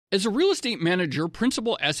As a real estate manager,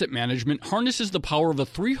 Principal Asset Management harnesses the power of a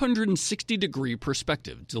 360-degree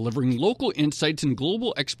perspective, delivering local insights and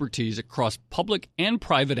global expertise across public and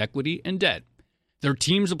private equity and debt. Their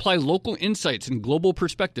teams apply local insights and global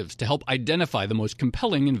perspectives to help identify the most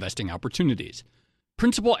compelling investing opportunities.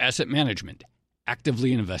 Principal Asset Management.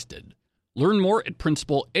 Actively invested. Learn more at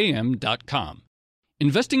principalam.com.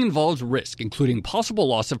 Investing involves risk, including possible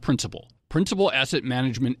loss of principal. Principal Asset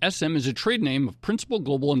Management SM is a trade name of Principal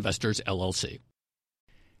Global Investors, LLC.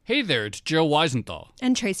 Hey there, it's Joe Weisenthal.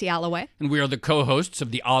 And Tracy Alloway. And we are the co-hosts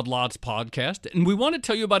of the Odd Lots podcast. And we want to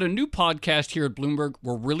tell you about a new podcast here at Bloomberg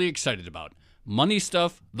we're really excited about. Money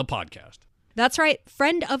Stuff, the podcast. That's right.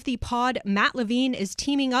 Friend of the pod, Matt Levine, is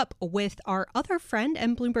teaming up with our other friend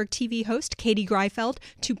and Bloomberg TV host, Katie Greifeld,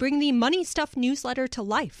 to bring the Money Stuff newsletter to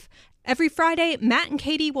life. Every Friday, Matt and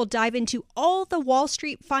Katie will dive into all the Wall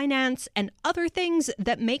Street finance and other things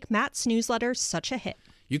that make Matt's newsletter such a hit.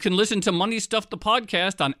 You can listen to Money Stuff, the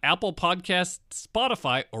podcast on Apple Podcasts,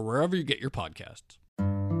 Spotify, or wherever you get your podcasts.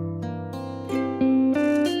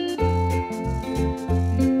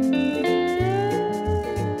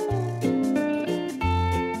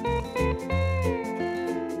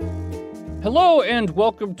 Hello and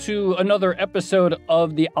welcome to another episode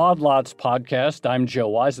of the Odd Lots podcast. I'm Joe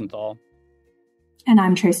Weisenthal. And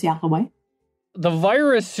I'm Tracy Alloway. The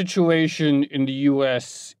virus situation in the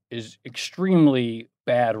U.S. is extremely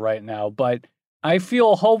bad right now, but I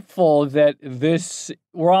feel hopeful that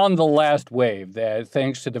we're on the last wave, that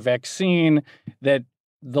thanks to the vaccine, that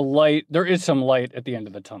there is some light at the end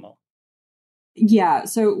of the tunnel. Yeah,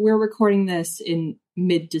 so we're recording this in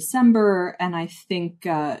mid-December, and I think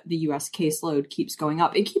the U.S. caseload keeps going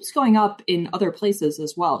up. It keeps going up in other places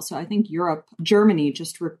as well. So I think Germany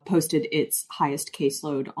just posted its highest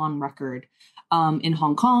caseload on record. In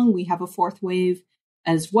Hong Kong, we have a fourth wave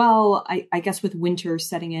as well. I guess with winter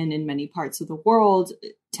setting in many parts of the world,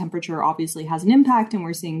 temperature obviously has an impact, and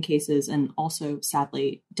we're seeing cases and also,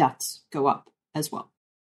 sadly, deaths go up as well.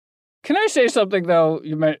 Can I say something, though?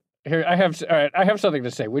 I have something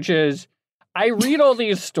to say, which is, I read all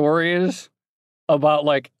these stories about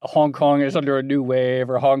like Hong Kong is under a new wave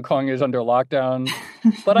or Hong Kong is under lockdown.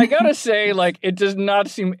 But I gotta say, like, it does not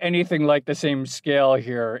seem anything like the same scale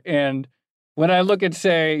here. And when I look at,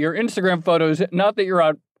 say, your Instagram photos, not that you're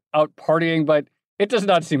out partying, but it does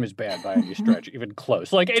not seem as bad by any stretch, even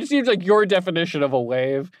close. Like, it seems like your definition of a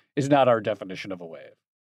wave is not our definition of a wave.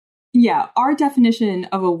 Yeah, our definition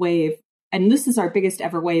of a wave, and this is our biggest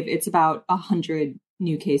ever wave, it's about 100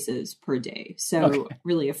 new cases per day. So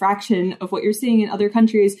really a fraction of what you're seeing in other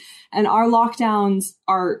countries. And our lockdowns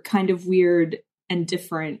are kind of weird and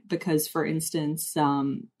different because, for instance,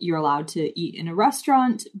 you're allowed to eat in a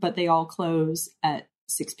restaurant, but they all close at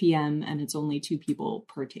 6 p.m. and it's only 2 people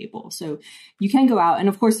per table. So you can go out, and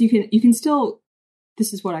of course you can still,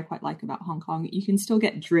 this is what I quite like about Hong Kong, you can still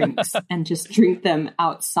get drinks and just drink them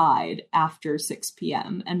outside after 6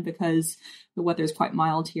 p.m. And because the weather's quite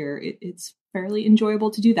mild here, it's fairly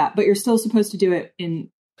enjoyable to do that, but you're still supposed to do it in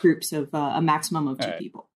groups of a maximum of 2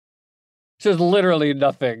 people. So it's literally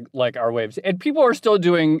nothing like our waves. And people are still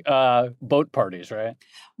doing boat parties, right?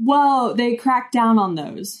 Well, they cracked down on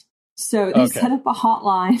those. So they set up a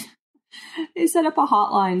hotline. They set up a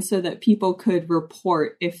hotline so that people could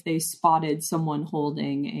report if they spotted someone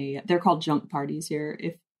holding they're called junk parties here.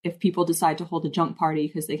 If people decide to hold a junk party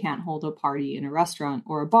because they can't hold a party in a restaurant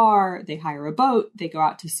or a bar, they hire a boat, they go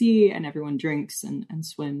out to sea, and everyone drinks and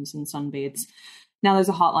swims and sunbathes. Now there's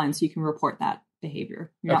a hotline so you can report that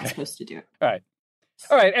behavior. You're not supposed to do it.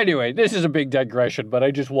 All right. Anyway, this is a big digression, but I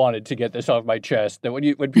just wanted to get this off my chest that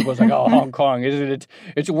when people say, "Oh, Hong Kong, isn't it?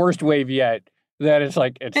 It's worst wave yet." That it's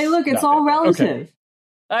like it's. Hey, look, it's all relative. Okay.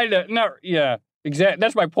 I know. Yeah, exactly.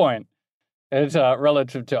 That's my point. It's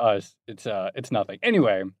relative to us. It's nothing.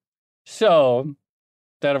 Anyway, so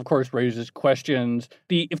that of course raises questions.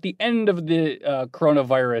 If the end of the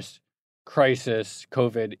coronavirus crisis,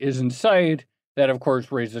 COVID, is in sight, that of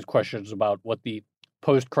course raises questions about what the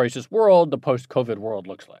post-crisis world, the post-COVID world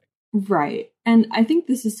looks like. Right. And I think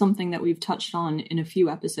this is something that we've touched on in a few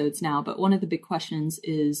episodes now, but one of the big questions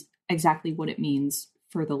is exactly what it means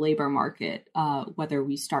for the labor market, whether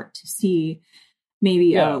we start to see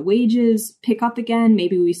maybe wages pick up again,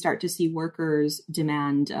 maybe we start to see workers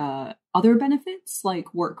demand other benefits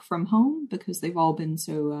like work from home because they've all been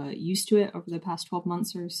so used to it over the past 12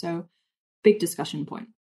 months or so. Big discussion point.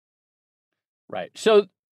 Right. So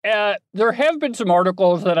there have been some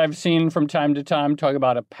articles that I've seen from time to time talking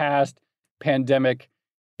about a past pandemic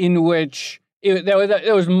in which it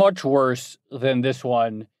was much worse than this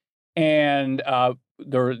one. And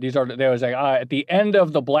there was like at the end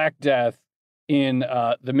of the Black Death in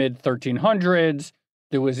the mid 1300s.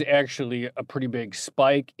 There was actually a pretty big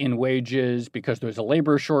spike in wages because there was a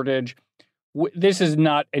labor shortage. This is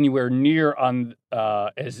not anywhere near on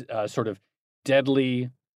as sort of deadly.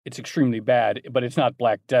 It's extremely bad, but it's not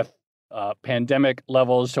Black Death pandemic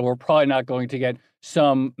levels. So we're probably not going to get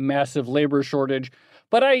some massive labor shortage.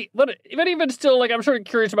 But even still, like, I'm sort of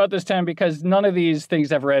curious about this time because none of these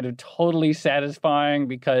things I've read are totally satisfying.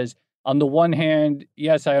 Because on the one hand,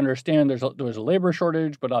 yes, I understand there was a labor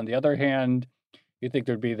shortage, but on the other hand, you think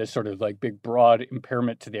there'd be this sort of like big broad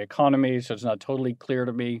impairment to the economy. So it's not totally clear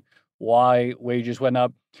to me why wages went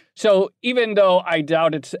up. So even though I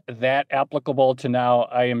doubt it's that applicable to now,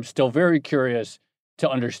 I am still very curious to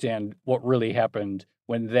understand what really happened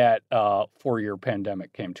when that 4-year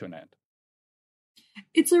pandemic came to an end.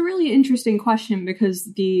 It's a really interesting question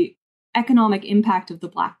because the economic impact of the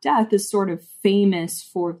Black Death is sort of famous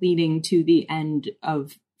for leading to the end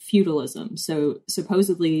of feudalism. So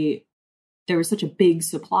supposedly there was such a big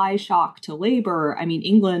supply shock to labor. I mean,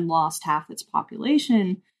 England lost half its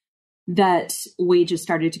population, that wages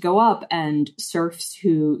started to go up, and serfs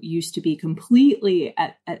who used to be completely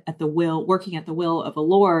at the will, working at the will of a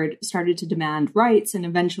lord, started to demand rights. And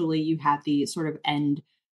eventually you had the sort of end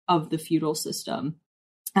of the feudal system.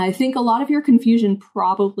 I think a lot of your confusion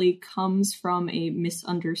probably comes from a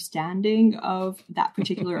misunderstanding of that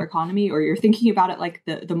particular economy, or you're thinking about it like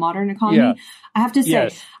the modern economy. Yeah. I have to say,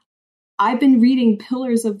 yes. I've been reading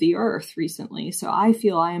Pillars of the Earth recently, so I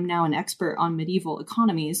feel I am now an expert on medieval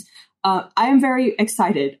economies. I am very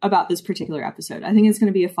excited about this particular episode. I think it's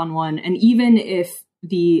going to be a fun one. And even if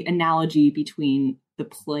the analogy between the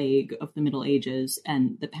plague of the Middle Ages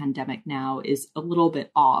and the pandemic now is a little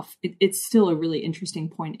bit off, it's still a really interesting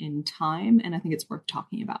point in time, and I think it's worth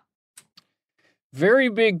talking about. Very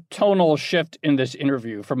big tonal shift in this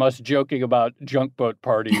interview from us joking about junk boat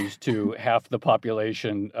parties to half the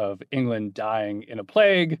population of England dying in a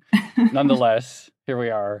plague. Nonetheless, here we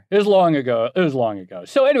are. It was long ago.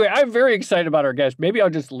 So anyway, I'm very excited about our guest. Maybe I'll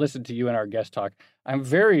just listen to you and our guest talk. I'm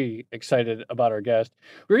very excited about our guest.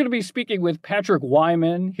 We're going to be speaking with Patrick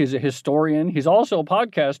Wyman. He's a historian. He's also a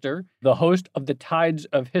podcaster, the host of the Tides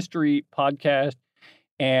of History podcast,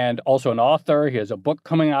 and also an author. He has a book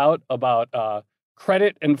coming out about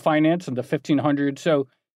credit and finance in the 1500s. So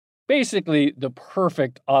basically the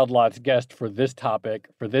perfect Odd Lots guest for this topic,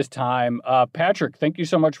 for this time. Patrick, thank you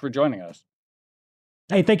so much for joining us.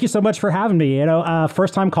 Hey, thank you so much for having me.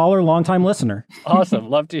 First time caller, long time listener.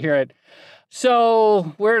 Awesome. Love to hear it.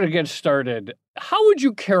 So where to get started? How would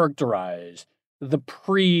you characterize the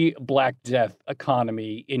pre-Black Death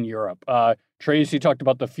economy in Europe? Tracy talked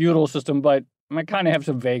about the feudal system, but I kind of have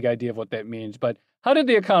some vague idea of what that means. But how did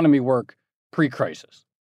the economy work pre-crisis?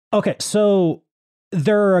 Okay, so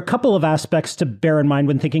there are a couple of aspects to bear in mind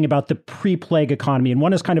when thinking about the pre-plague economy. And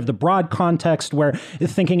one is kind of the broad context where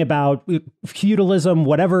thinking about feudalism,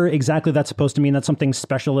 whatever exactly that's supposed to mean, that's something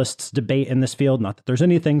specialists debate in this field. Not that there's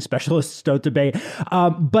anything specialists don't debate,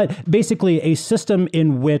 but basically a system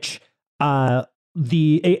in which a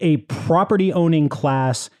property owning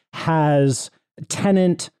class has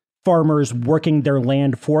tenant farmers working their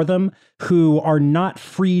land for them who are not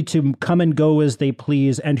free to come and go as they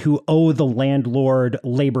please and who owe the landlord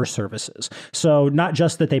labor services. So not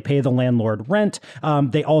just that they pay the landlord rent,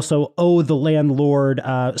 they also owe the landlord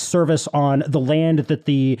service on the land that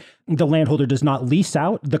the landholder does not lease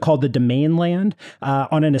out. They're called the domain land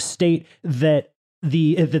on an estate that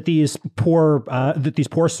these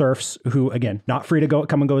poor serfs, who again not free to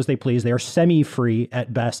come and go as they please, they are semi-free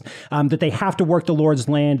at best. That they have to work the Lord's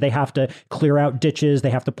land, they have to clear out ditches,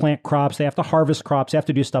 they have to plant crops, they have to harvest crops, they have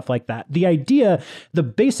to do stuff like that. The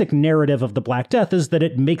basic narrative of the Black Death is that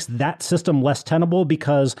it makes that system less tenable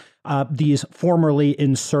because these formerly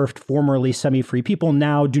enserfed, formerly semi-free people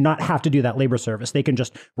now do not have to do that labor service. They can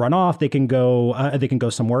just run off. They can go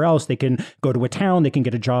somewhere else. They can go to a town. They can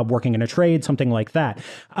get a job working in a trade, something like that.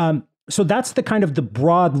 So that's the kind of the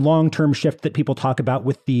broad long-term shift that people talk about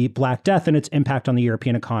with the Black Death and its impact on the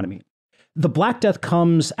European economy. The Black Death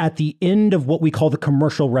comes at the end of what we call the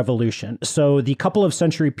Commercial Revolution. So the couple of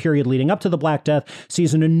century period leading up to the Black Death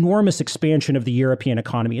sees an enormous expansion of the European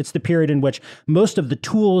economy. It's the period in which most of the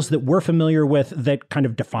tools that we're familiar with that kind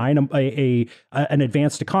of define an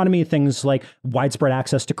advanced economy, things like widespread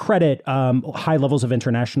access to credit, high levels of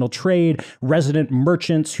international trade, resident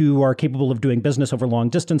merchants who are capable of doing business over long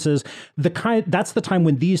distances, that's the time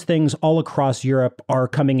when these things all across Europe are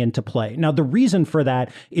coming into play. Now, the reason for that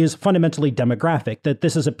is fundamentally demographic, that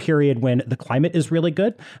this is a period when the climate is really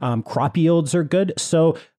good, crop yields are good.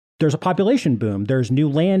 So there's a population boom. There's new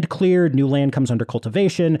land cleared, new land comes under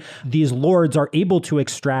cultivation. These lords are able to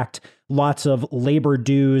extract lots of labor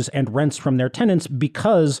dues and rents from their tenants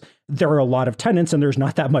because there are a lot of tenants and there's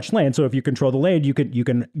not that much land. So if you control the land, you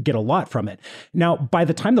can get a lot from it. Now, by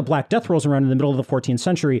the time the Black Death rolls around in the middle of the 14th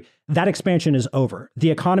century, that expansion is over.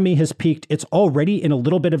 The economy has peaked. It's already in a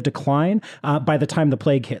little bit of decline by the time the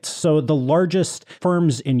plague hits. So the largest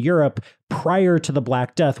firms in Europe prior to the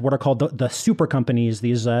Black Death, what are called the super companies,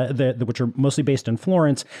 these which are mostly based in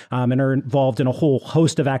Florence and are involved in a whole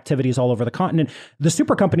host of activities all over the continent. The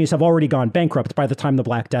super companies have already gone bankrupt by the time the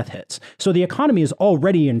Black Death hits. So the economy is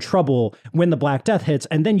already in trouble when the Black Death hits,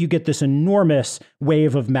 and then you get this enormous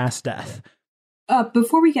wave of mass death.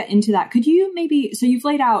 Before we get into that, could you so you've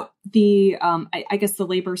laid out the, I guess, the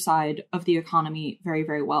labor side of the economy very,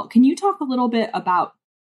 very well. Can you talk a little bit about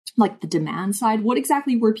like the demand side? What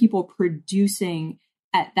exactly were people producing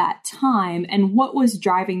at that time and what was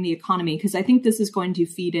driving the economy? Because I think this is going to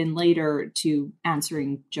feed in later to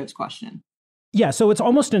answering Joe's question. Yeah, so it's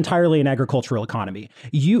almost entirely an agricultural economy.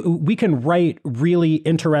 We can write really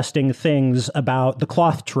interesting things about the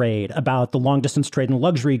cloth trade, about the long distance trade in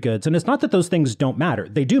luxury goods. And it's not that those things don't matter.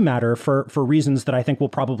 They do matter for reasons that I think we'll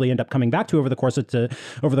probably end up coming back to over the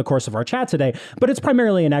course of our chat today. But it's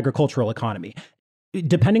primarily an agricultural economy.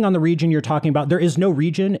 Depending on the region you're talking about, there is no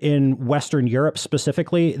region in Western Europe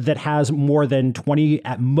specifically that has more than 20,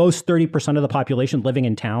 at most 30% of the population living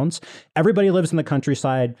in towns. Everybody lives in the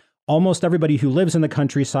countryside. Almost everybody who lives in the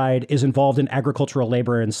countryside is involved in agricultural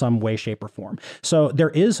labor in some way, shape, or form. So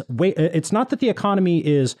it's not that the economy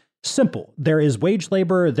is simple. There is wage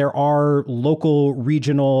labor. There are local,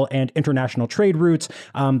 regional, and international trade routes.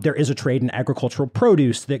 There is a trade in agricultural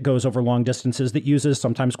produce that goes over long distances that uses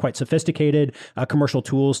sometimes quite sophisticated commercial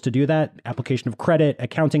tools to do that, application of credit,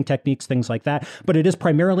 accounting techniques, things like that. But it is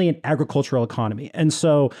primarily an agricultural economy. And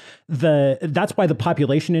so that's why the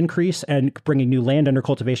population increase and bringing new land under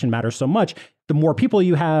cultivation matters so much. The more people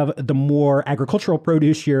you have, the more agricultural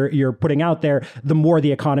produce you're putting out there, the more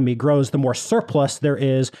the economy grows, the more surplus there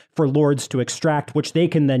is for lords to extract, which they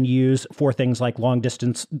can then use for things like long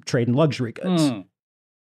distance trade and luxury goods.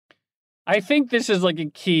 I think this is like a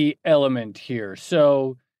key element here.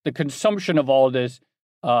 So the consumption of all this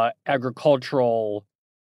agricultural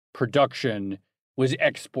production was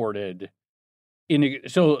exported.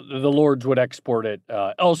 So the lords would export it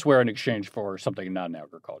elsewhere in exchange for something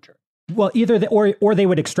non-agriculture. Well, either or they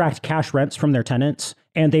would extract cash rents from their tenants,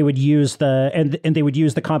 and they would use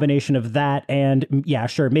the combination of that and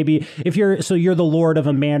maybe if you're the lord of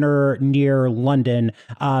a manor near London,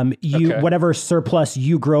 whatever surplus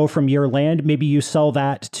you grow from your land, maybe you sell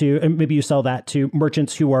that to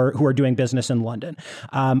merchants who are doing business in London,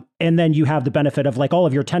 and then you have the benefit of like all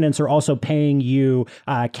of your tenants are also paying you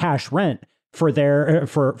cash rent for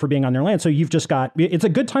being on their land. So you've just got, it's a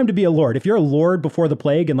good time to be a lord. If you're a lord before the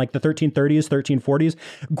plague in like the 1330s, 1340s,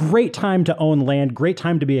 great time to own land, great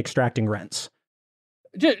time to be extracting rents.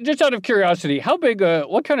 Just out of curiosity, how big,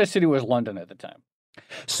 what kind of city was London at the time?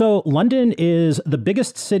 So London is the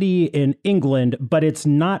biggest city in England, but it's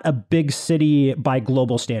not a big city by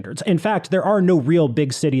global standards. In fact, there are no real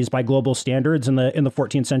big cities by global standards in the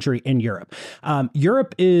 14th century in Europe.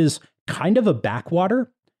 Europe is kind of a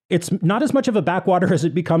backwater. It's not as much of a backwater as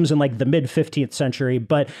it becomes in like the mid 15th century,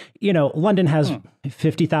 but London has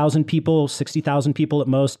 50,000 people, 60,000 people at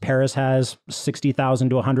most. Paris has 60,000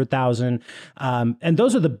 to 100,000, and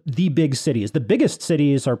those are the big cities. The biggest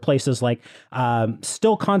cities are places like not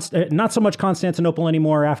so much Constantinople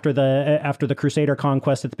anymore after the Crusader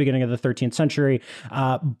conquest at the beginning of the 13th century,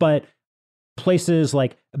 but places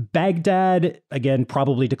like Baghdad, again,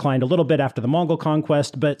 probably declined a little bit after the Mongol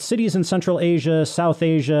conquest, but cities in Central Asia, South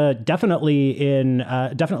Asia, definitely in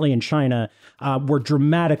China, were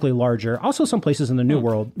dramatically larger. Also, some places in the New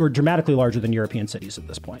World were dramatically larger than European cities at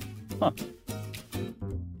this point. Huh.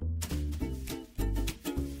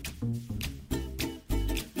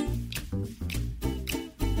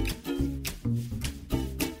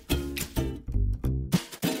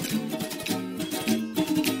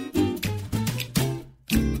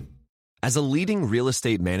 As a leading real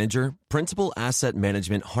estate manager, Principal Asset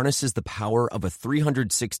Management harnesses the power of a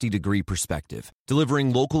 360-degree perspective,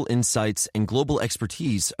 delivering local insights and global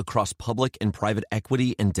expertise across public and private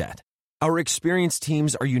equity and debt. Our experienced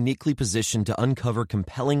teams are uniquely positioned to uncover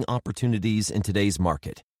compelling opportunities in today's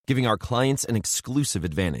market, giving our clients an exclusive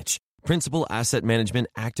advantage. Principal Asset Management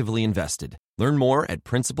actively invested. Learn more at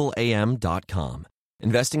principalam.com.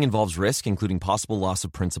 Investing involves risk, including possible loss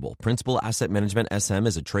of principal. Principal Asset Management SM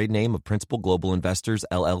is a trade name of Principal Global Investors,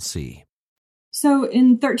 LLC. So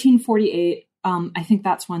in 1348, I think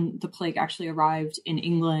that's when the plague actually arrived in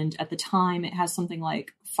England. At the time, it has something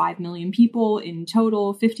like 5 million people in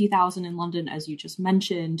total, 50,000 in London, as you just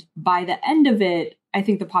mentioned. By the end of it, I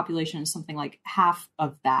think the population is something like half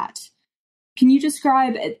of that. Can you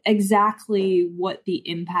describe exactly what the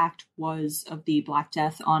impact was of the Black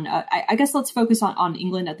Death on, I guess let's focus on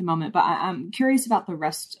England at the moment, but I'm curious about the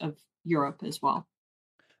rest of Europe as well.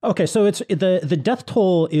 Okay, so it's the death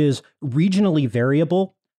toll is regionally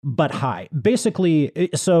variable, but high. Basically,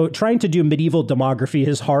 so trying to do medieval demography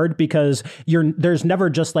is hard because there's never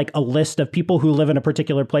just like a list of people who live in a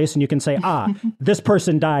particular place and you can say, this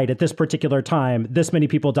person died at this particular time, this many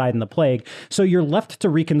people died in the plague. So you're left to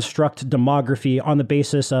reconstruct demography on the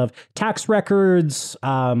basis of tax records,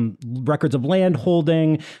 records of land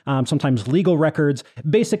holding, sometimes legal records.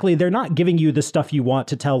 Basically, they're not giving you the stuff you want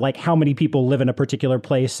to tell, like how many people live in a particular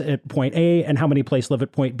place at point A and how many places live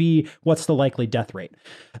at point B, what's the likely death rate.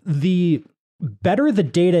 The better the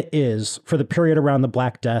data is for the period around the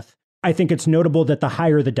Black Death, I think it's notable that the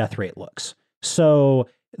higher the death rate looks. So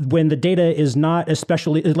when the data is not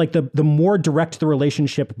especially, like the more direct the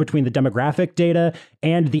relationship between the demographic data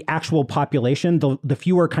and the actual population, the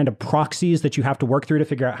fewer kind of proxies that you have to work through to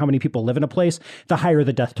figure out how many people live in a place, the higher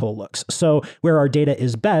the death toll looks. So where our data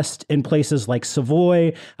is best in places like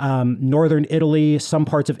Savoy, northern Italy, some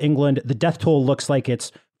parts of England, the death toll looks like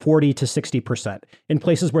it's 40 to 60%. In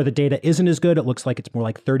places where the data isn't as good, it looks like it's more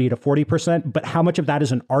like 30 to 40%. But how much of that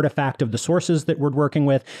is an artifact of the sources that we're working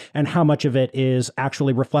with and how much of it is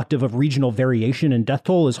actually reflective of regional variation in death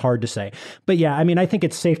toll is hard to say. But yeah, I mean, I think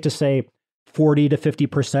it's safe to say 40 to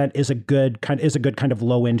 50% is a good kind of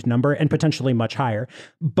low end number and potentially much higher.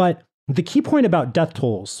 But the key point about death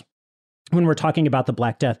tolls when we're talking about the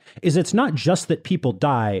Black Death is it's not just that people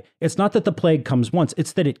die. It's not that the plague comes once.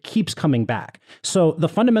 It's that it keeps coming back. So the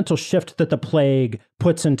fundamental shift that the plague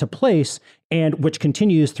puts into place and which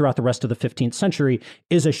continues throughout the rest of the 15th century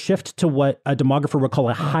is a shift to what a demographer would call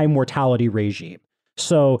a high mortality regime.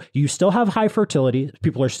 So you still have high fertility.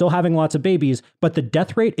 People are still having lots of babies, but the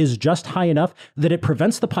death rate is just high enough that it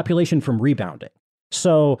prevents the population from rebounding.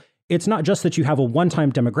 So it's not just that you have a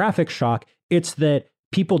one-time demographic shock. It's that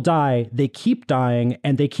people die, they keep dying,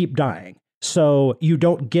 and they keep dying. So you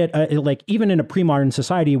don't get, like, even in a pre-modern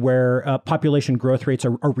society where population growth rates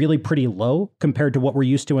are really pretty low compared to what we're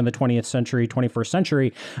used to in the 20th century, 21st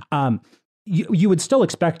century, you would still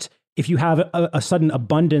expect, if you have a sudden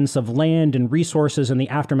abundance of land and resources in the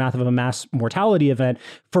aftermath of a mass mortality event,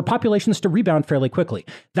 for populations to rebound fairly quickly.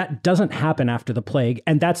 That doesn't happen after the plague,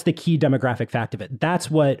 and that's the key demographic fact of it. That's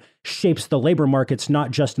what shapes the labor markets,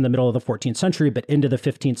 not just in the middle of the 14th century, but into the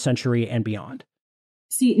 15th century and beyond.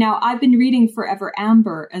 See, now I've been reading Forever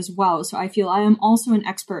Amber as well, so I feel I am also an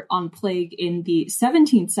expert on plague in the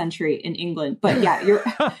 17th century in England. But yeah,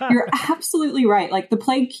 you're absolutely right. Like, the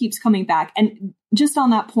plague keeps coming back. And just on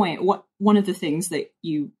that point, one of the things that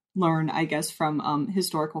you learn, I guess, from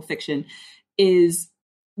historical fiction is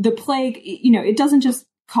the plague, it doesn't just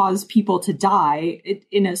cause people to die.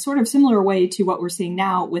 In a sort of similar way to what we're seeing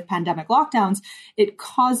now with pandemic lockdowns, it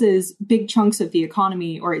causes big chunks of the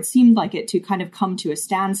economy, or it seemed like it, to kind of come to a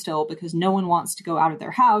standstill because no one wants to go out of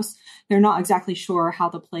their house. They're not exactly sure how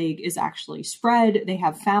the plague is actually spread. They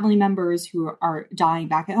have family members who are dying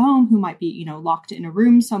back at home, who might be, locked in a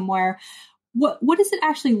room somewhere. What does it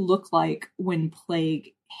actually look like when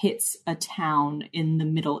plague hits a town in the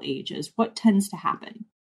Middle Ages? What tends to happen?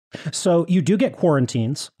 So you do get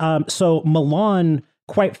quarantines. So Milan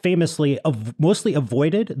quite famously mostly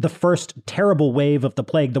avoided the first terrible wave of the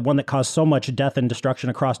plague, the one that caused so much death and destruction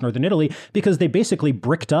across northern Italy, because they basically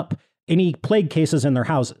bricked up any plague cases in their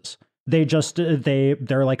houses.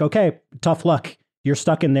 They're like, okay, tough luck. You're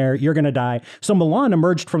stuck in there. You're going to die. So Milan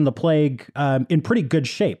emerged from the plague in pretty good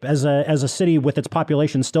shape as a city with its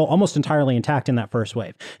population still almost entirely intact in that first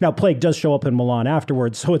wave. Now, plague does show up in Milan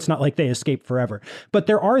afterwards, so it's not like they escaped forever. But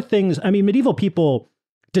there are things, medieval people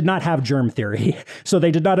did not have germ theory, so they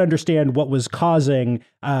did not understand what was causing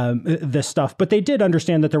this stuff. But they did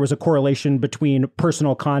understand that there was a correlation between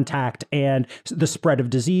personal contact and the spread of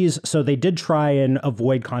disease. So they did try and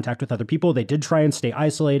avoid contact with other people. They did try and stay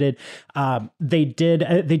isolated. They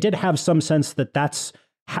did have some sense that that's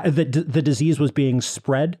how the disease was being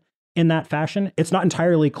spread in that fashion. It's not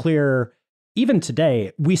entirely clear. Even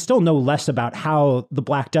today, we still know less about how the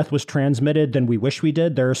Black Death was transmitted than we wish we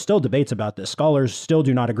did. There are still debates about this. Scholars still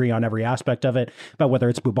do not agree on every aspect of it, about whether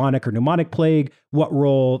it's bubonic or pneumonic plague, what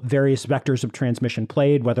role various vectors of transmission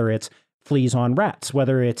played, whether it's fleas on rats,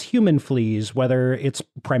 whether it's human fleas, whether it's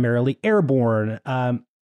primarily airborne.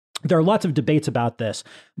 There are lots of debates about this.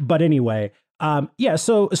 But anyway,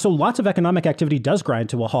 So lots of economic activity does grind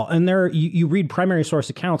to a halt. And there you read primary source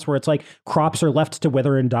accounts where it's like crops are left to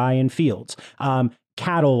wither and die in fields.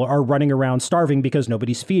 Cattle are running around starving because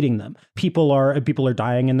nobody's feeding them. People are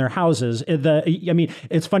dying in their houses.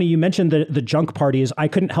 It's funny you mentioned the junk parties. I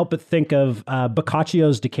couldn't help but think of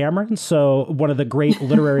Boccaccio's Decameron. So one of the great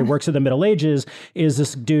literary works of the Middle Ages is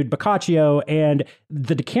this dude Boccaccio, and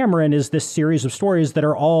the Decameron is this series of stories that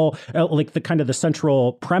are all like the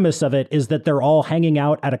central premise of it is that they're all hanging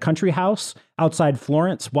out at a country house outside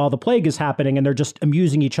Florence while the plague is happening, and they're just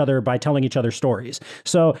amusing each other by telling each other stories.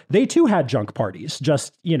 So they too had junk parties,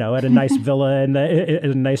 just, at a nice villa in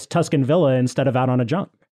a nice Tuscan villa instead of out on a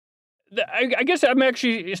junk. I guess I'm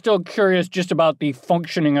actually still curious just about the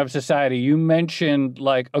functioning of society. You mentioned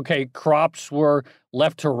crops were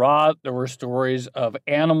left to rot. There were stories of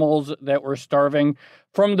animals that were starving.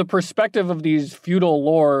 From the perspective of these feudal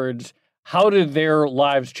lords, how did their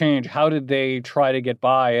lives change? How did they try to get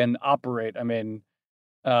by and operate? I mean,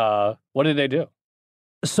 what did they do?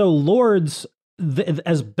 So lords,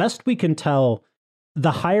 as best we can tell,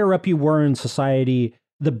 the higher up you were in society,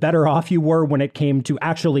 the better off you were when it came to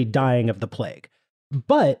actually dying of the plague.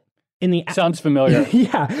 But in the... Sounds familiar.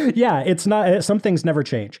 Yeah. It's not... Some things never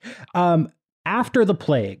change. After the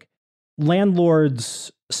plague,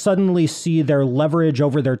 landlords suddenly see their leverage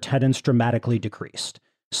over their tenants dramatically decreased.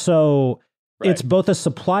 So it's both a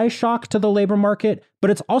supply shock to the labor market, but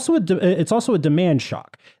it's also a demand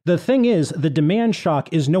shock. The thing is, the demand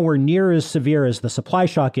shock is nowhere near as severe as the supply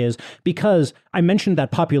shock is, because I mentioned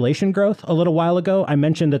that population growth a little while ago. I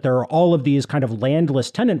mentioned that there are all of these kind of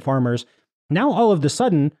landless tenant farmers. Now, all of a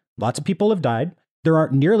sudden, lots of people have died. There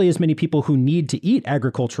aren't nearly as many people who need to eat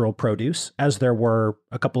agricultural produce as there were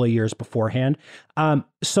a couple of years beforehand.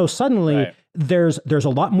 So suddenly there's a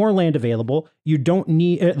lot more land available. You don't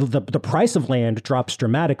need the price of land drops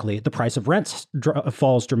dramatically. The price of rents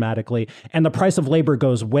falls dramatically, and the price of labor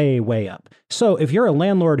goes way, way up. So if you're a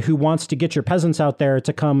landlord who wants to get your peasants out there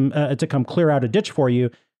to come clear out a ditch for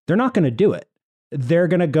you, they're not going to do it. They're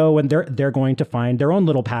going to go and they're going to find their own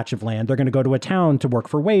little patch of land. They're going to go to a town to work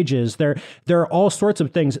for wages. There are all sorts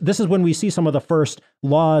of things. This is when we see some of the first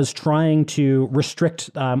laws trying to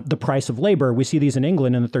restrict the price of labor. We see these in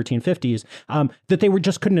England in the 1350s, that they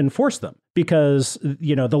just couldn't enforce them because,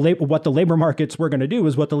 what the labor markets were going to do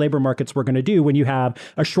is what the labor markets were going to do when you have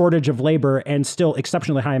a shortage of labor and still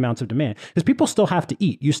exceptionally high amounts of demand. Because people still have to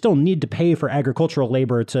eat. You still need to pay for agricultural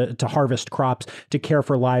labor to harvest crops, to care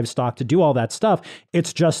for livestock, to do all that stuff.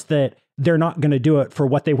 It's just that they're not going to do it for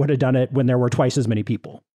what they would have done it when there were twice as many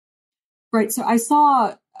people. Right. So I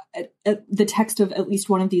saw the text of at least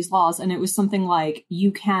one of these laws, and it was something like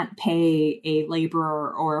you can't pay a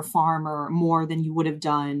laborer or a farmer more than you would have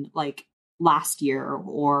done like last year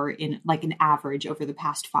or in like an average over the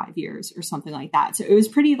past 5 years or something like that. So it was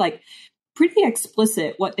pretty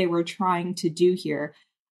explicit what they were trying to do here.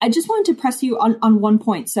 I just wanted to press you on one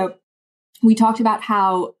point. So we talked about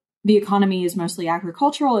how the economy is mostly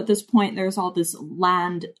agricultural at this point. There's all this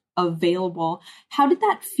land available. How did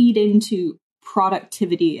that feed into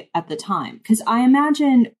productivity at the time? Because I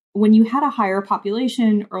imagine when you had a higher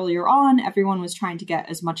population earlier on, everyone was trying to get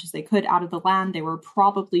as much as they could out of the land. They were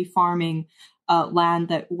probably farming land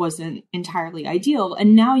that wasn't entirely ideal.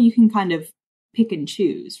 And now you can kind of pick and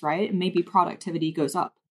choose, right? And maybe productivity goes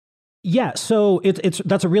up. Yeah, so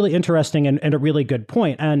that's a really interesting and a really good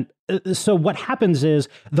point. And so what happens is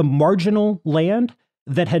the marginal land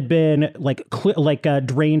that had been like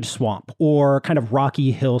drained swamp or kind of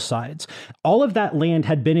rocky hillsides, all of that land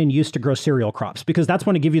had been in use to grow cereal crops because that's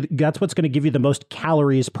what's going to give you the most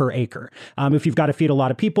calories per acre. If you've got to feed a lot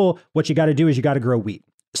of people, what you got to do is you got to grow wheat.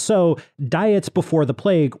 So diets before the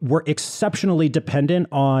plague were exceptionally dependent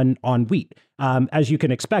on wheat. As you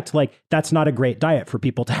can expect, that's not a great diet for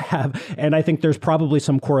people to have. And I think there's probably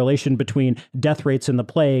some correlation between death rates in the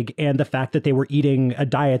plague and the fact that they were eating a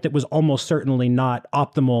diet that was almost certainly not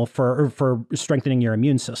optimal for strengthening your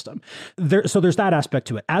immune system. So there's that aspect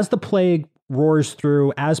to it. As the plague roars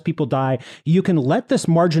through, as people die, you can let this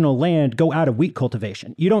marginal land go out of wheat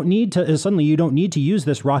cultivation. You don't need to use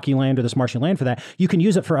this rocky land or this marshy land for that. You can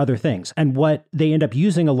use it for other things. And what they end up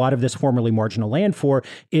using a lot of this formerly marginal land for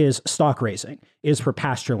is stock raising, is for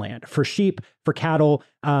pasture land, for sheep, for cattle.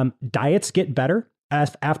 Diets get better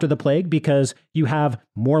after the plague because you have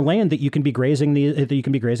more land that you can be grazing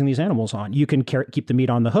these animals on. You can keep the meat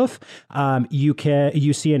on the hoof.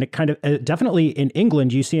 You see an kind of definitely in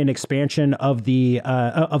England you see an expansion of the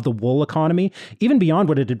wool economy even beyond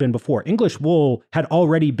what it had been before. English wool had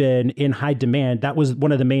already been in high demand. That was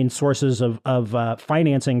one of the main sources of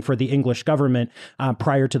financing for the English government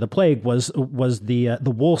prior to the plague was the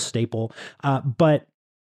wool staple, but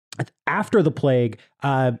after the plague,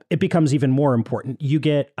 it becomes even more important. You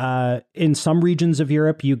get, in some regions of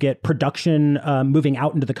Europe, you get production moving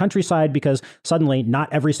out into the countryside because suddenly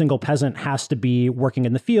not every single peasant has to be working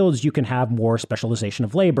in the fields. You can have more specialization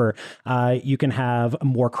of labor. You can have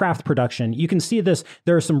more craft production. You can see this.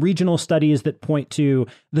 There are some regional studies that point to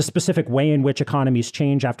the specific way in which economies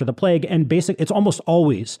change after the plague. And it's almost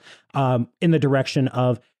always in the direction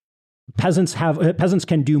of peasants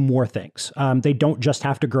can do more things. They don't just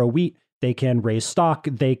have to grow wheat. They can raise stock.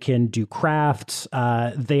 They can do crafts.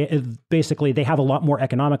 They have a lot more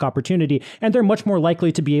economic opportunity, and they're much more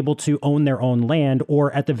likely to be able to own their own land,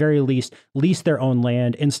 or at the very least, lease their own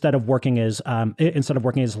land instead of working as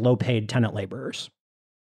low-paid tenant laborers.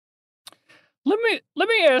 Let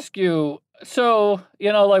me ask you. So,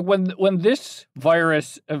 like when this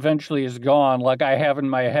virus eventually is gone, like I have in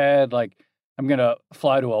my head, like, I'm going to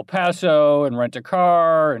fly to El Paso and rent a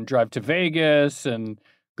car and drive to Vegas and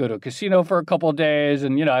go to a casino for a couple of days.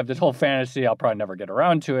 And, I have this whole fantasy. I'll probably never get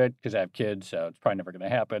around to it because I have kids, so it's probably never going to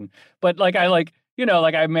happen. But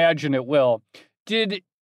I imagine it will. Did,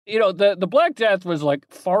 the Black Death was like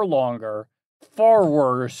far longer, far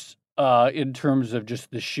worse in terms of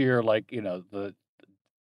just the sheer, the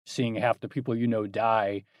seeing half the people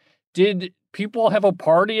die. Did people have a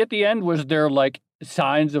party at the end? Was there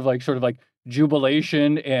signs of sort of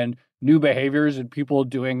jubilation and new behaviors and people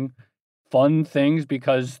doing fun things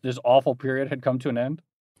because this awful period had come to an end?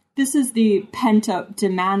 This is the pent-up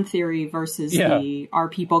demand theory versus are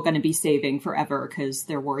people going to be saving forever because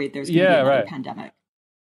they're worried there's going to be another pandemic.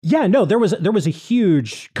 Yeah, no, there was a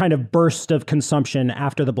huge kind of burst of consumption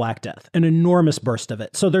after the Black Death, an enormous burst of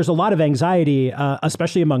it. So there's a lot of anxiety,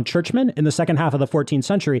 especially among churchmen in the second half of the 14th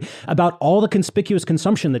century, about all the conspicuous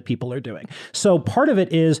consumption that people are doing. So part of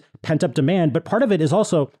it is pent-up demand, but part of it is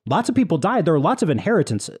also lots of people died. There are lots of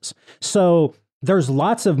inheritances. So there's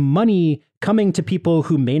lots of money coming to people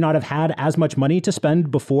who may not have had as much money to spend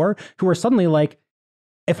before, who are suddenly like,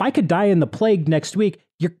 if I could die in the plague next week,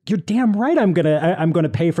 you're damn right I'm gonna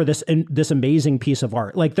pay for this amazing piece of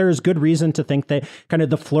art. Like, there's good reason to think that kind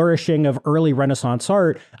of the flourishing of early Renaissance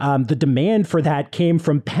art, the demand for that came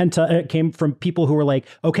from people who were like,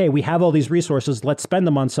 okay, we have all these resources, let's spend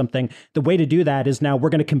them on something. The way to do that is now we're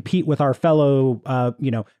going to compete with our fellow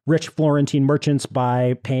rich Florentine merchants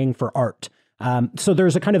by paying for art. So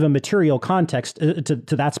there's a kind of a material context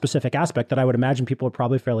to that specific aspect that I would imagine people are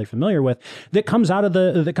probably fairly familiar with that comes out of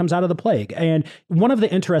the plague. And one of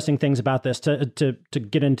the interesting things about this, to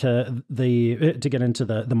get into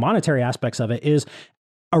the monetary aspects of it, is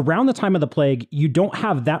around the time of the plague, you don't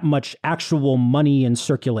have that much actual money in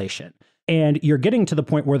circulation. And you're getting to the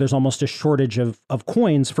point where there's almost a shortage of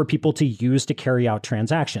coins for people to use to carry out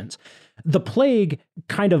transactions. The plague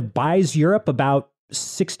kind of buys Europe about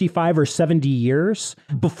 65 or 70 years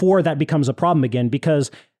before that becomes a problem again, because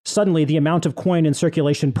suddenly the amount of coin in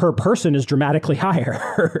circulation per person is dramatically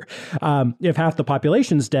higher. If half the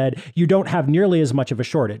population's dead, you don't have nearly as much of a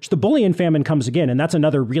shortage. The bullion famine comes again, and that's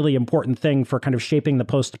another really important thing for kind of shaping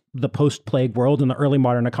the post-plague world and the early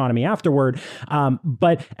modern economy afterward.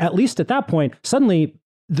 But at least at that point, suddenly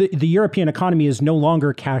the European economy is no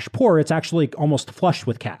longer cash poor. It's actually almost flush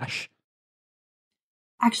with cash.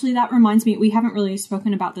 Actually, that reminds me, we haven't really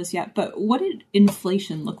spoken about this yet, but what did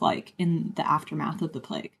inflation look like in the aftermath of the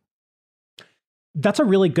plague? That's a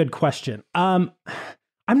really good question. I'm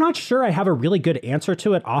not sure I have a really good answer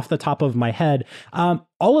to it off the top of my head.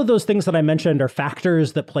 All of those things that I mentioned are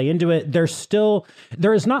factors that play into it.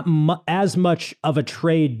 There is not as much of a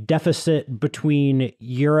trade deficit between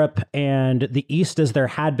Europe and the East as there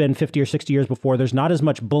had been 50 or 60 years before. There's not as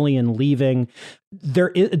much bullion leaving. There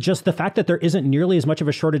is just the fact that there isn't nearly as much of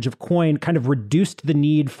a shortage of coin kind of reduced the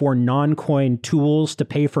need for non-coin tools to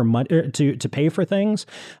pay for money, to pay for things.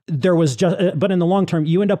 There was but in the long term,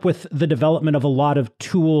 you end up with the development of a lot of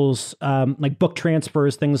tools like book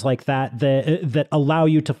transfers, things like that allow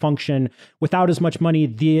you to function without as much money.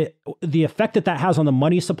 The effect that has on the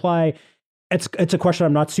money supply, it's a question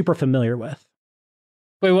I'm not super familiar with.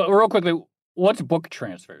 Wait, real quickly, what's book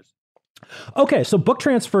transfers? Okay, so book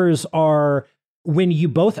transfers are when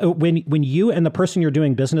you and the person you're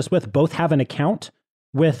doing business with both have an account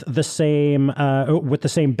with the same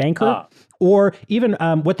banker. Or even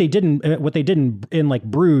what they did in like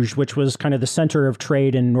Bruges, which was kind of the center of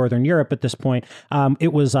trade in Northern Europe at this point.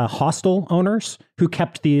 It was hostel owners who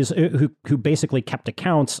kept these, who basically kept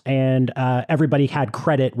accounts, and everybody had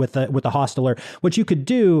credit with the hosteler. What you could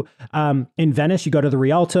do in Venice, you go to the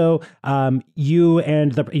Rialto, you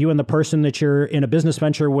and the person that you're in a business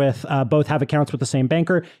venture with both have accounts with the same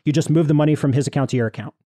banker. You just move the money from his account to your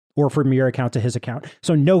account, or from your account to his account.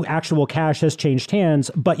 So no actual cash has changed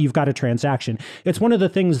hands, but you've got a transaction. It's one of the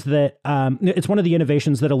things that, it's one of the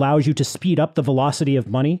innovations that allows you to speed up the velocity of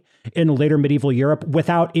money in later medieval Europe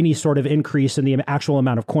without any sort of increase in the actual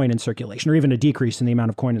amount of coin in circulation, or even a decrease in the amount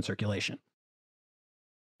of coin in circulation.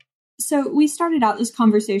 So we started out this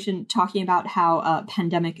conversation talking about how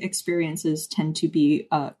pandemic experiences tend to be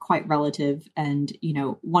quite relative, and,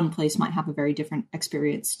 one place might have a very different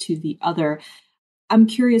experience to the other. I'm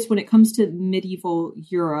curious, when it comes to medieval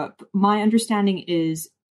Europe, my understanding is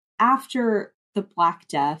after the Black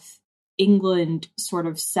Death, England sort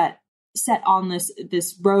of set on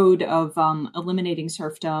this road of eliminating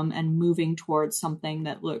serfdom and moving towards something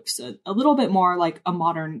that looks a little bit more like a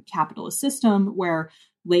modern capitalist system, where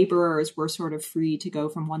laborers were sort of free to go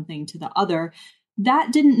from one thing to the other.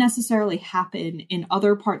 That didn't necessarily happen in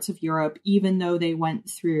other parts of Europe, even though they went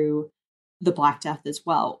through the Black Death as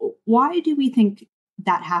well. Why do we think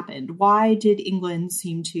that happened? Why did England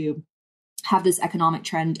seem to have this economic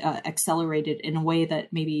trend accelerated in a way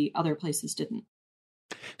that maybe other places didn't?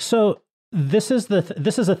 So this is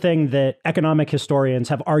a thing that economic historians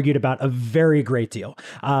have argued about a very great deal.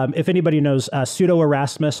 If anybody knows Pseudo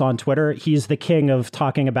Erasmus on Twitter, he's the king of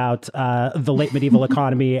talking about the late medieval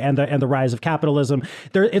economy and the rise of capitalism.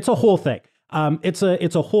 It's a whole thing. It's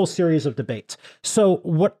a whole series of debates. So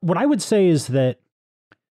what I would say is that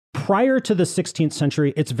prior to the 16th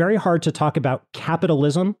century, it's very hard to talk about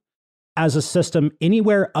capitalism as a system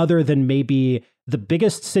anywhere other than maybe the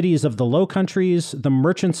biggest cities of the Low Countries, the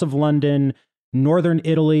merchants of London, northern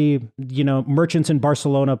Italy, merchants in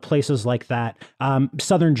Barcelona, places like that,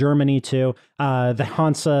 southern Germany too, the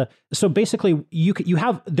Hansa. So basically,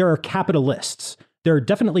 there are capitalists. There are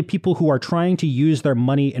definitely people who are trying to use their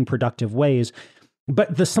money in productive ways,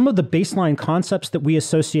 but some of the baseline concepts that we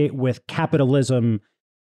associate with capitalism,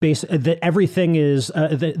 that everything is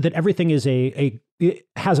it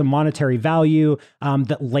has a monetary value,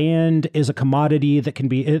 that land is a commodity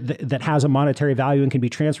that has a monetary value and can be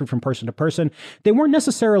transferred from person to person. They weren't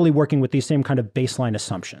necessarily working with these same kind of baseline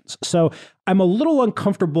assumptions. So I'm a little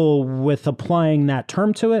uncomfortable with applying that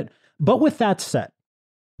term to it. But with that said,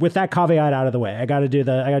 with that caveat out of the way, I got to do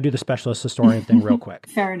the specialist historian thing real quick.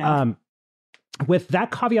 Fair enough. With that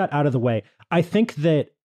caveat out of the way, I think that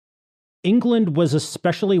England was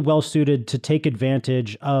especially well suited to take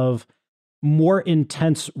advantage of more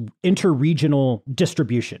intense interregional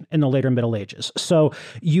distribution in the later Middle Ages. So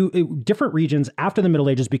different regions after the Middle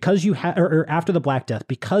Ages, because or after the Black Death,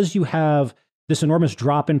 because you have this enormous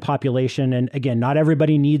drop in population, and again, not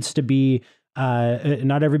everybody needs to be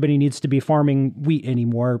farming wheat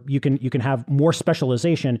anymore. You can have more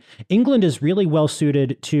specialization. England is really well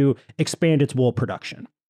suited to expand its wool production.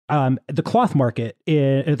 The cloth markets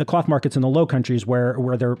in the Low Countries, where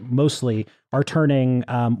they're mostly are turning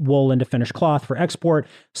wool into finished cloth for export.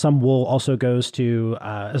 Some wool also goes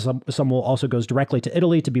directly to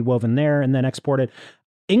Italy to be woven there and then exported.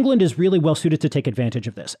 England is really well suited to take advantage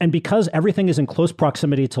of this. And because everything is in close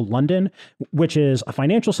proximity to London, which is a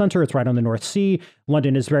financial center, it's right on the North Sea.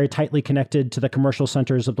 London is very tightly connected to the commercial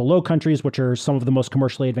centers of the Low Countries, which are some of the most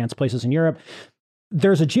commercially advanced places in Europe.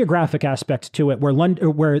 There's a geographic aspect to it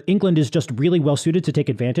where England is just really well suited to take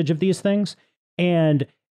advantage of these things. And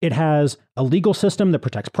it has a legal system that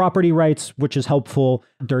protects property rights, which is helpful.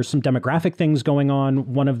 There's some demographic things going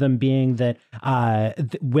on. One of them being that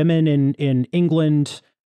women in England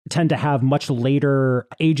tend to have much later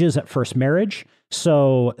ages at first marriage.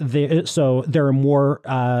 So there are more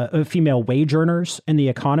female wage earners in the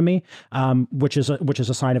economy, which is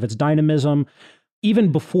a sign of its dynamism.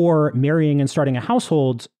 Even before marrying and starting a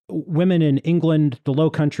household, women in England, the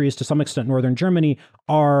Low Countries, to some extent northern Germany,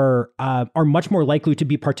 are much more likely to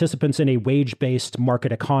be participants in a wage-based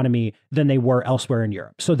market economy than they were elsewhere in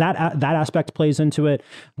Europe. So that aspect plays into it.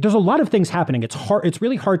 There's a lot of things happening. It's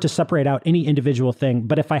really hard to separate out any individual thing.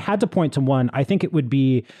 But if I had to point to one, I think it would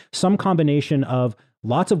be some combination of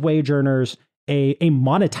lots of wage earners, a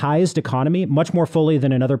monetized economy, much more fully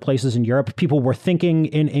than in other places in Europe. People were thinking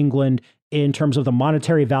in England in terms of the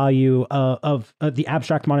monetary value of the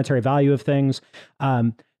abstract monetary value of things.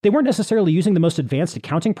 they weren't necessarily using the most advanced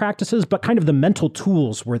accounting practices, but kind of the mental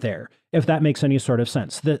tools were there, if that makes any sort of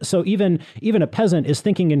sense. So even a peasant is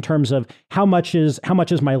thinking in terms of how much is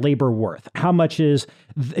my labor worth? How much is,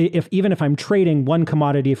 even if I'm trading one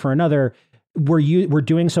commodity for another, we're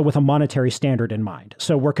doing so with a monetary standard in mind.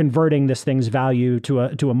 So we're converting this thing's value to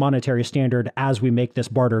a monetary standard as we make this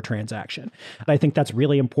barter transaction. I think that's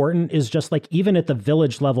really important, is just like, even at the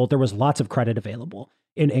village level, there was lots of credit available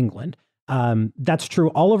in England. That's true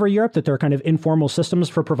all over Europe, that there are kind of informal systems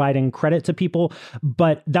for providing credit to people,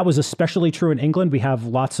 but that was especially true in England. We have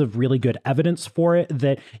lots of really good evidence for it,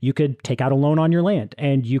 that you could take out a loan on your land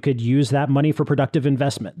and you could use that money for productive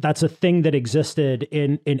investment. That's a thing that existed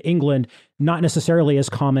in England, not necessarily as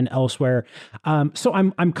common elsewhere. So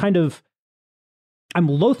I'm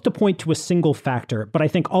loath to point to a single factor, but I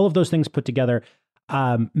think all of those things put together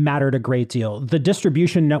mattered a great deal. The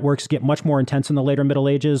distribution networks get much more intense in the later Middle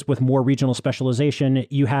Ages with more regional specialization.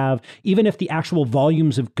 You have, even if the actual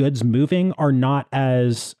volumes of goods moving are not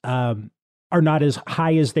as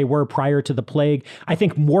high as they were prior to the plague, I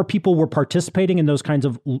think more people were participating in those kinds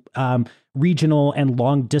of regional and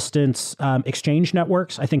long distance exchange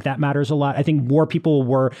networks. I think that matters a lot. I think more people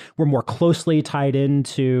were more closely tied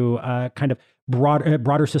into kind of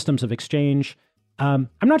broader systems of exchange. I'm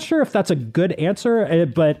not sure if that's a good answer,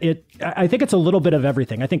 but I think it's a little bit of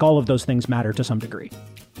everything. I think all of those things matter to some degree.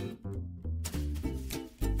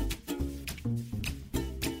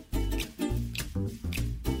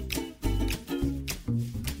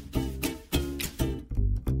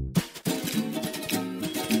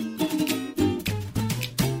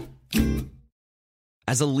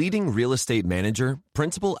 As a leading real estate manager,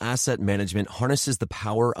 Principal Asset Management harnesses the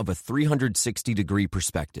power of a 360-degree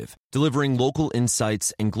perspective, delivering local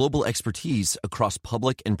insights and global expertise across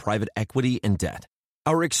public and private equity and debt.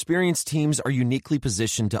 Our experienced teams are uniquely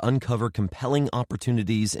positioned to uncover compelling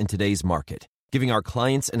opportunities in today's market, giving our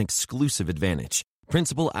clients an exclusive advantage.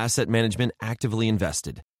 Principal Asset Management actively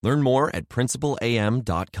invested. Learn more at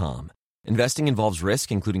principalam.com. Investing involves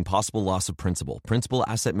risk, including possible loss of principal. Principal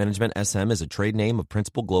Asset Management SM is a trade name of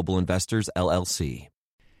Principal Global Investors, LLC.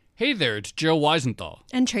 Hey there, it's Joe Weisenthal.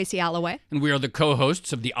 And Tracy Alloway. And we are the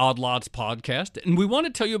co-hosts of the Odd Lots podcast. And we want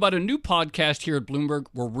to tell you about a new podcast here at Bloomberg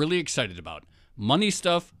we're really excited about. Money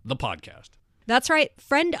Stuff, the podcast. That's right.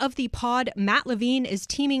 Friend of the pod, Matt Levine, is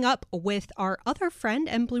teaming up with our other friend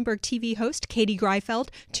and Bloomberg TV host, Katie Greifeld,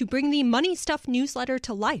 to bring the Money Stuff newsletter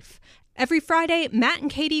to life. Every Friday, Matt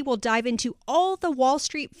and Katie will dive into all the Wall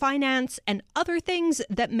Street finance and other things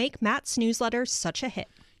that make Matt's newsletter such a hit.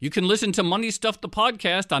 You can listen to Money Stuff, the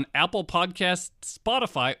podcast on Apple Podcasts,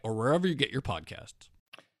 Spotify, or wherever you get your podcasts.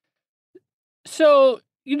 So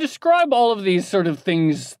you describe all of these sort of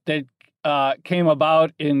things that came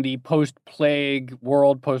about in the post-plague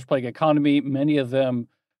world, post-plague economy, many of them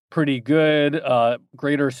pretty good,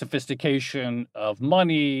 greater sophistication of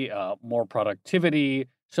money, more productivity,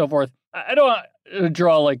 so forth. I don't want to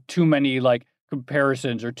draw like too many like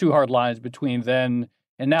comparisons or too hard lines between then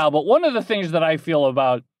and now, but one of the things that I feel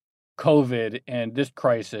about COVID and this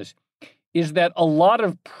crisis is that a lot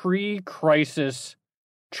of pre-crisis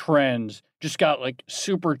trends just got like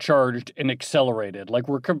supercharged and accelerated. Like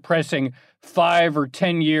we're compressing 5 or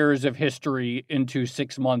 10 years of history into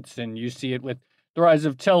 6 months, and you see it with the rise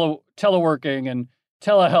of teleworking and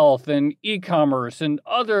telehealth and e-commerce and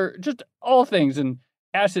other, just all things, and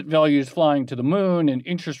asset values flying to the moon and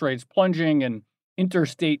interest rates plunging and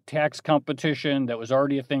interstate tax competition that was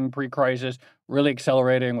already a thing pre-crisis, really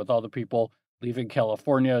accelerating with all the people leaving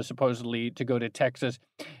California supposedly to go to Texas.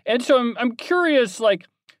 And so I'm curious, like,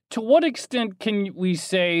 to what extent can we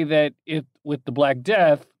say that with the Black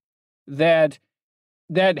Death, that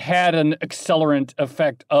had an accelerant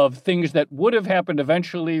effect of things that would have happened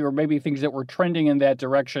eventually, or maybe things that were trending in that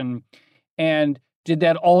direction? And did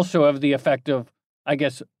that also have the effect of, I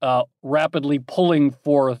guess, rapidly pulling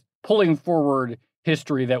forward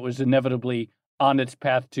history that was inevitably on its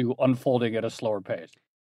path to unfolding at a slower pace?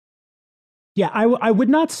 Yeah, I would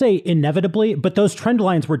not say inevitably, but those trend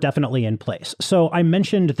lines were definitely in place. So I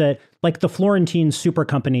mentioned that like the Florentine super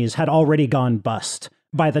companies had already gone bust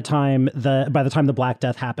by the time the Black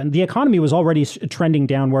Death happened. The economy was already trending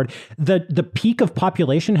downward. The peak of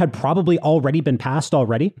population had probably already been passed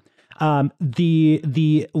already.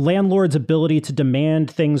 The landlord's ability to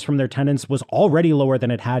demand things from their tenants was already lower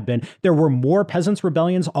than it had been. There were more peasants'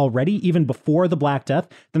 rebellions already, even before the Black Death,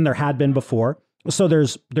 than there had been before. So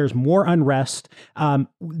there's more unrest.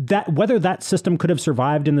 That whether that system could have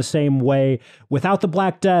survived in the same way without the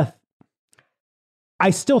Black Death, I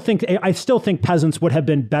still think peasants would have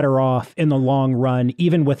been better off in the long run,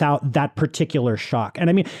 even without that particular shock. And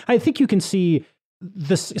I mean, I think you can see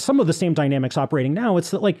some of the same dynamics operating now.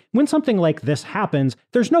 It's that like when something like this happens,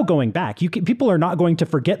 there's no going back. People are not going to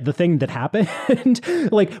forget the thing that happened.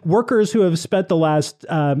 Like workers who have spent the last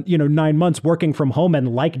 9 months working from home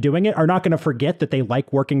and like doing it are not going to forget that they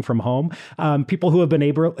like working from home. People who have been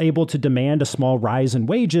able to demand a small rise in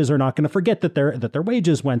wages are not going to forget that their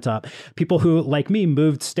wages went up. People who, like me,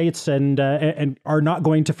 moved states and are not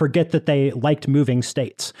going to forget that they liked moving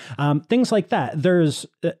states. Things like that. There's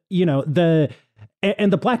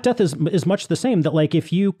And the Black Death is much the same, that like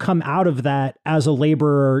if you come out of that as a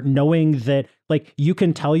laborer knowing that like you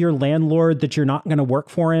can tell your landlord that you're not going to work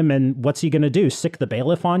for him, and what's he going to do? Sick the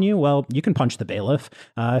bailiff on you? Well, you can punch the bailiff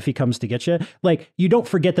if he comes to get you. Like you don't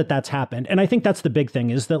forget that that's happened. And I think that's the big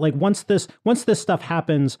thing, is that like once this stuff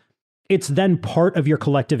happens, it's then part of your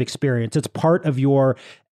collective experience. It's part of your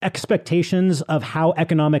expectations of how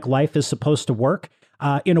economic life is supposed to work.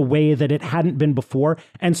 In a way that it hadn't been before.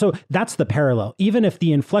 And so that's the parallel. Even if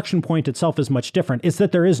the inflection point itself is much different, is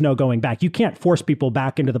that there is no going back. You can't force people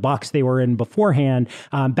back into the box they were in beforehand,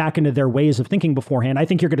 back into their ways of thinking beforehand. I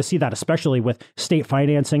think you're going to see that especially with state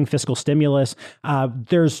financing, fiscal stimulus.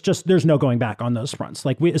 There's no going back on those fronts.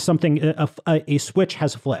 Like a switch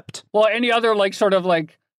has flipped. Well, any other like sort of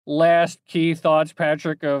like last key thoughts,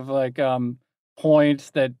 Patrick, of like points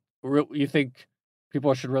that you think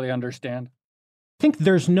people should really understand? I think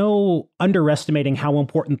there's no underestimating how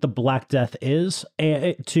important the Black Death is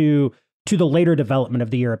to the later development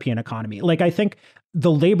of the European economy. Like, I think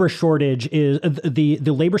the labor shortage is the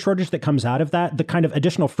labor shortage that comes out of that, the kind of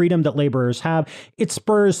additional freedom that laborers have, it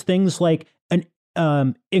spurs things like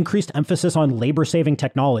an increased emphasis on labor-saving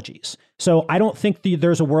technologies. So I don't think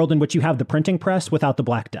there's a world in which you have the printing press without the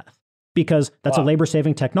Black Death, because that's a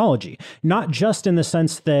labor-saving technology, not just in the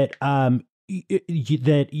sense that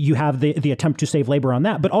that you have the attempt to save labor on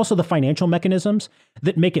that, but also the financial mechanisms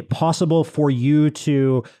that make it possible for you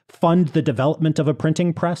to fund the development of a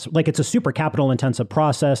printing press. Like, it's a super capital intensive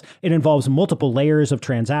process. It involves multiple layers of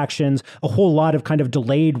transactions, a whole lot of kind of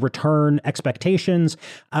delayed return expectations.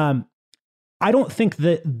 I don't think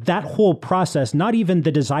that whole process, not even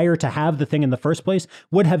the desire to have the thing in the first place,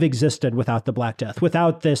 would have existed without the Black Death,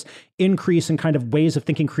 without this increase in kind of ways of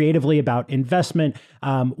thinking creatively about investment,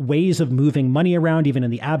 ways of moving money around, even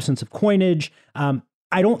in the absence of coinage. I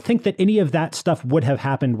don't think that any of that stuff would have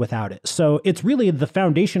happened without it. So it's really the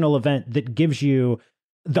foundational event that gives you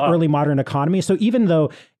the early modern economy. So even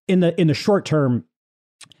though in the short term,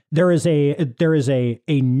 there is a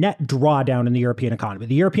net drawdown in the European economy.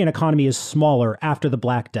 The European economy is smaller after the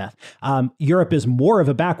Black Death. Europe is more of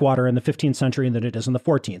a backwater in the 15th century than it is in the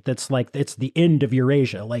 14th. It's the end of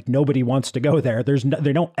Eurasia. Like, nobody wants to go there.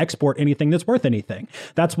 They don't export anything that's worth anything.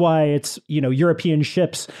 That's why it's, European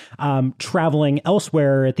ships traveling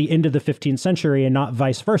elsewhere at the end of the 15th century and not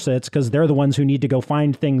vice versa. It's because they're the ones who need to go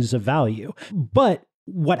find things of value. But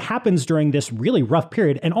what happens during this really rough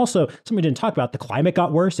period, and also something we didn't talk about, the climate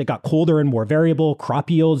got worse. It got colder and more variable. Crop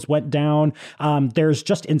yields went down. There's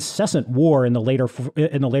just incessant war in the later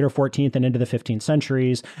 14th and into the 15th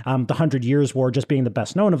centuries. The 100 Years' War just being the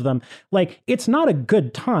best known of them. Like, it's not a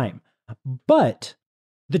good time, but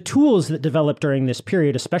the tools that developed during this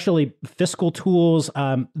period, especially fiscal tools,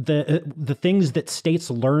 the things that states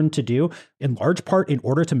learned to do in large part in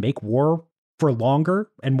order to make war for longer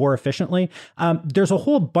and more efficiently. There's a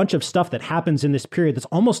whole bunch of stuff that happens in this period that's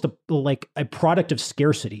almost like a product of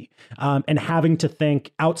scarcity, and having to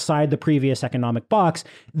think outside the previous economic box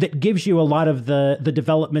that gives you a lot of the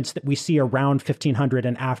developments that we see around 1500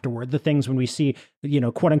 and afterward. The things when we see,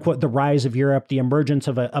 quote unquote, the rise of Europe, the emergence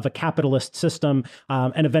of a capitalist system,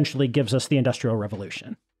 and eventually gives us the Industrial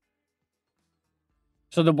Revolution.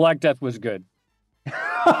 So the Black Death was good.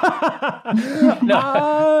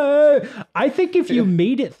 I think if you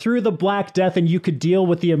made it through the Black Death and you could deal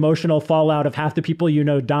with the emotional fallout of half the people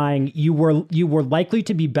dying, you were likely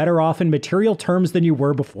to be better off in material terms than you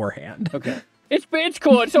were beforehand. Okay, it's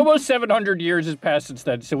cool. It's almost 700 years has passed since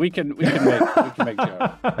then, so we can make jokes.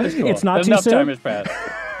 It's cool. It's not too enough soon. Time has passed.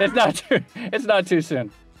 It's not too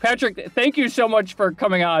soon. Patrick, thank you so much for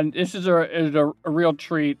coming on. This is a real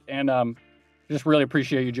treat, and just really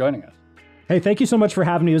appreciate you joining us. Hey, thank you so much for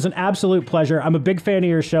having me. It was an absolute pleasure. I'm a big fan of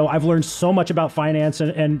your show. I've learned so much about finance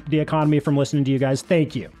and the economy from listening to you guys.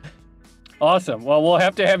 Thank you. Awesome. Well, we'll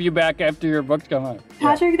have to have you back after your book's come out.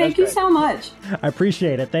 Patrick, thank you so much. I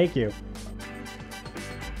appreciate it. Thank you.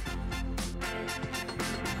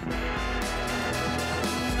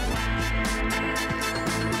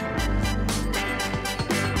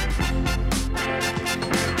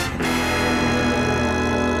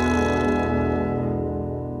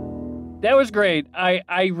 That was great.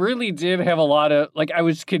 I really did have a lot of, I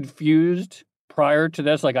was confused prior to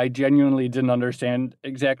this. Like, I genuinely didn't understand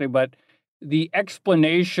exactly, but the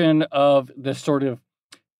explanation of the sort of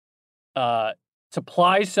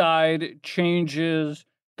supply side changes,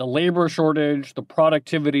 the labor shortage, the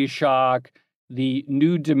productivity shock, the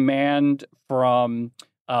new demand from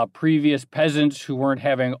previous peasants who weren't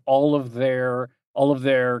having all of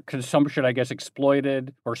their consumption, I guess,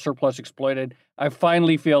 exploited or surplus exploited. I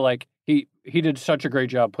finally feel like he did such a great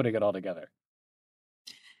job putting it all together.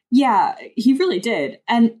 Yeah, he really did.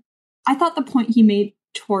 And I thought the point he made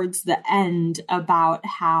towards the end about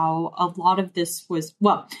how a lot of this was,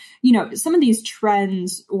 well, some of these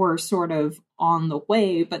trends were sort of on the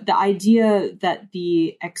way, but the idea that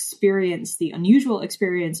the unusual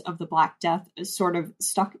experience of the Black Death is sort of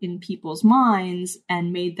stuck in people's minds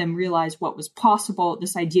and made them realize what was possible.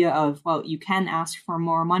 This idea of, well, you can ask for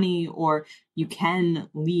more money, or you can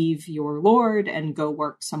leave your lord and go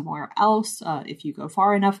work somewhere else if you go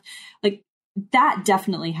far enough. Like, that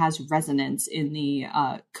definitely has resonance in the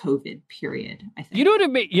COVID period, I think. You know what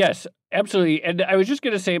it made? Yes, absolutely. And I was just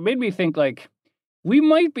going to say, it made me think, like, we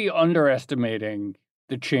might be underestimating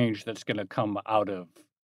the change that's going to come out of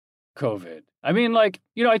COVID. I mean, like,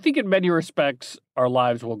 I think in many respects, our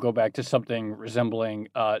lives will go back to something resembling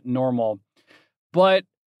normal. But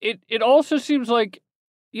it also seems like,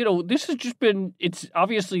 this has just been, it's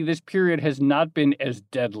obviously this period has not been as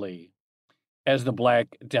deadly as the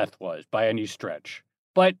Black Death was by any stretch.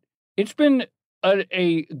 But it's been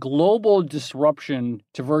a global disruption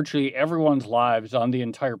to virtually everyone's lives on the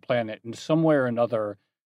entire planet in some way or another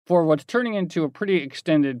for what's turning into a pretty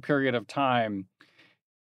extended period of time.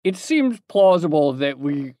 It seems plausible that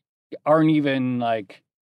we can't even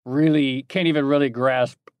really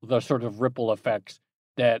grasp the sort of ripple effects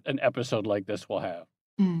that an episode like this will have.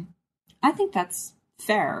 I think that's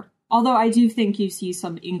fair. Although I do think you see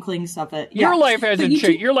some inklings of it. Your life hasn't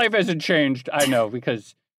changed. Your life hasn't changed. I know,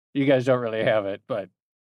 because you guys don't really have it, but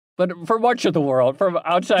for much of the world, from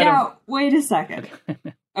outside now, wait a second.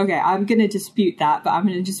 Okay, I'm going to dispute that, but I'm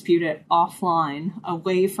going to dispute it offline,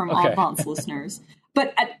 away from Odd Lots listeners.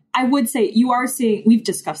 But I would say you are seeing, we've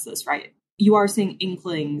discussed this, right? You are seeing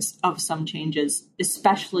inklings of some changes,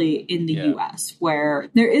 especially in the US, where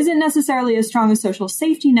there isn't necessarily as strong a social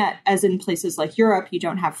safety net as in places like Europe. You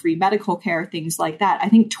don't have free medical care, things like that. I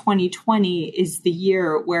think 2020 is the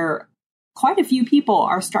year where quite a few people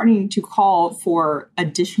are starting to call for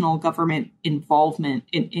additional government involvement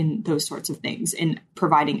in those sorts of things, in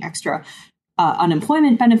providing extra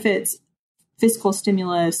unemployment benefits, fiscal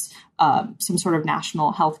stimulus, some sort of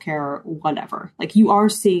national health care, whatever. Like, you are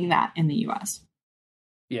seeing that in the US.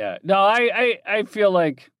 Yeah. No, I feel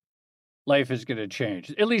like life is going to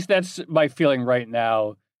change. At least that's my feeling right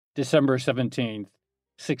now, December 17th,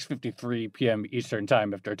 6:53 p.m. Eastern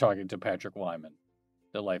Time, after talking to Patrick Wyman.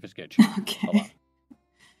 That life is going to change. Okay.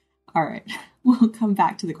 All right. We'll come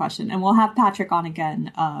back to the question, and we'll have Patrick on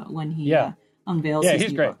again when he unveils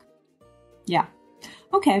his new book. Yeah.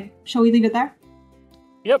 Okay. Shall we leave it there?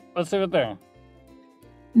 Yep. Let's leave it there.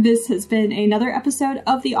 This has been another episode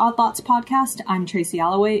of the Odd Lots podcast. I'm Tracy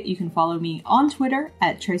Alloway. You can follow me on Twitter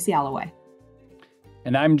at Tracy Alloway.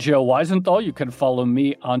 And I'm Joe Weisenthal. You can follow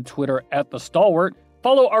me on Twitter at The Stalwart.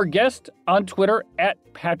 Follow our guest on Twitter at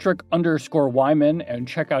Patrick_Wyman and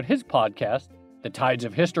check out his podcast, The Tides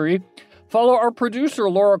of History. Follow our producer,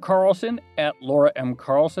 Laura Carlson, at Laura M.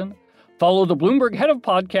 Carlson. Follow the Bloomberg head of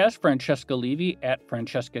podcast, Francesca Levy, at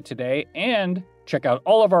Francesca Today. And check out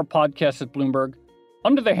all of our podcasts at Bloomberg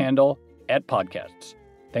under the handle @podcasts.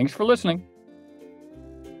 Thanks for listening.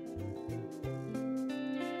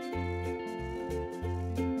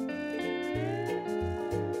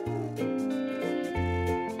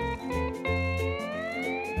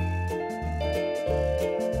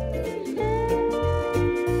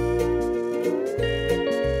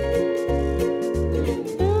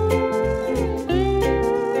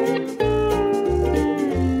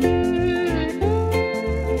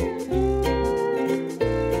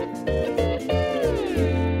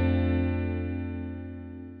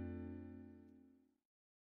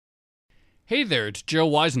 Hey there, it's Joe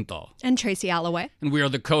Weisenthal. And Tracy Alloway. And we are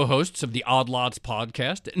the co-hosts of the Odd Lots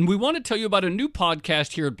podcast. And we want to tell you about a new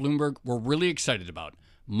podcast here at Bloomberg we're really excited about.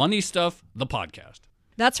 Money Stuff, the podcast.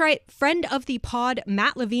 That's right. Friend of the pod,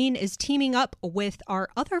 Matt Levine, is teaming up with our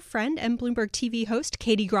other friend and Bloomberg TV host,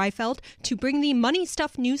 Katie Greifeld, to bring the Money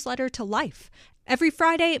Stuff newsletter to life. Every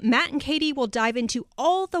Friday, Matt and Katie will dive into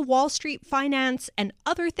all the Wall Street finance and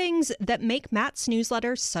other things that make Matt's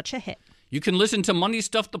newsletter such a hit. You can listen to Money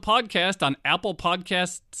Stuff, the podcast on Apple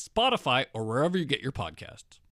Podcasts, Spotify, or wherever you get your podcasts.